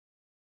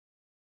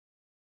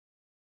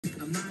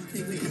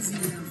Monte with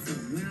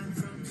Exileinblonde. Where I'm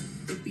from,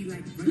 it be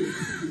like running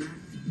through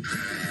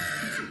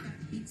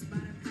the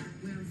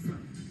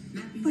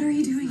What are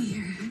you doing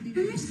here? I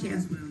missed you.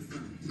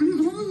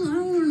 I'm all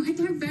alone. I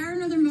can't bear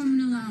another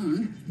moment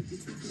alone.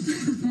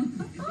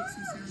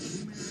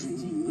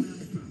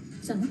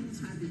 So,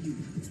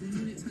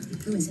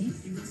 who is he?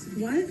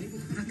 What?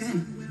 Okay.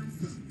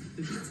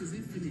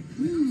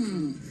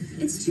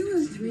 It's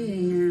 2:03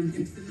 a.m.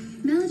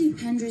 Melody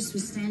Pendris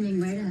was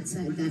standing right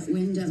outside that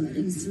window,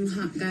 letting some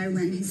hot guy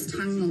run his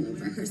tongue all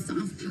over her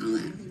soft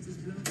palate.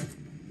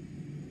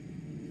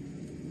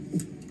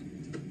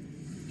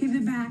 Give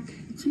it back.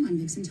 Come on,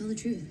 Vixen, tell the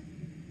truth.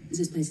 Is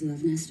this place a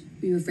love nest?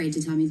 Were you afraid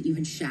to tell me that you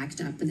had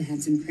shacked up with a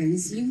handsome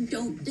prince? You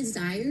don't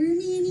desire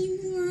me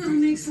anymore? I'll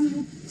make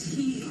some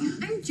tea.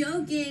 I'm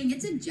joking.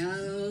 It's a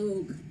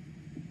joke.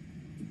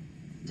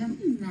 Don't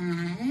be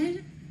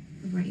mad.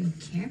 I brought you a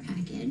care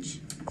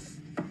package.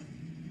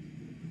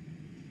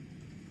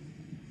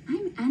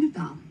 I'm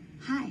Annabelle.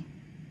 Hi.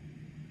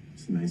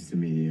 It's nice to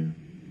meet you.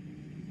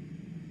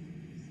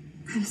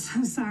 I'm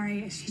so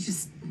sorry. She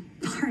just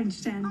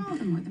barged in. Oh,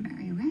 the more the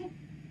merrier, right?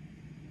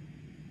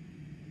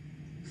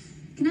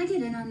 Can I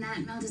get in on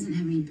that? Mel doesn't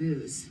have any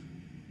booze.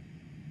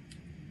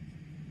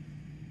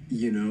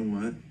 You know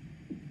what?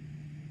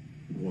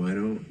 Why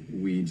don't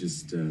we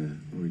just do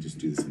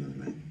this another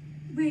night?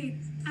 Wait,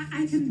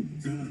 I can...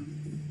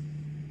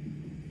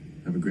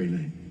 Have a great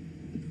night.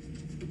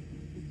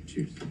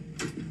 Cheers.